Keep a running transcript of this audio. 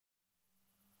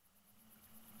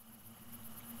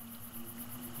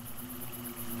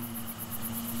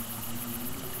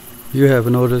You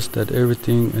have noticed that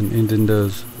everything an Indian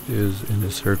does is in a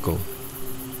circle.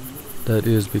 That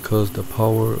is because the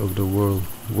power of the world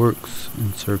works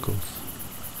in circles.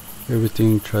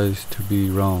 Everything tries to be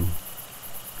round.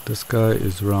 The sky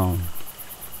is round,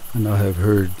 and I have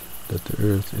heard that the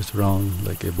earth is round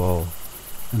like a ball,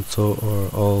 and so are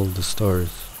all the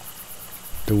stars.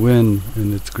 The wind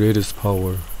in its greatest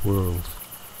power whirls.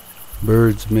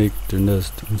 Birds make their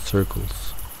nest in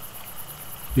circles.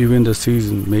 Even the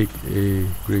seasons make a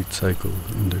great cycle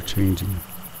in their changing,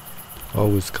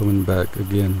 always coming back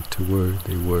again to where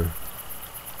they were.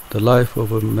 The life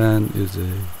of a man is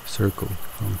a circle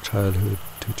from childhood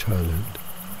to childhood,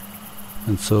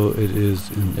 and so it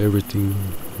is in everything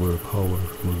where power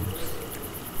moves.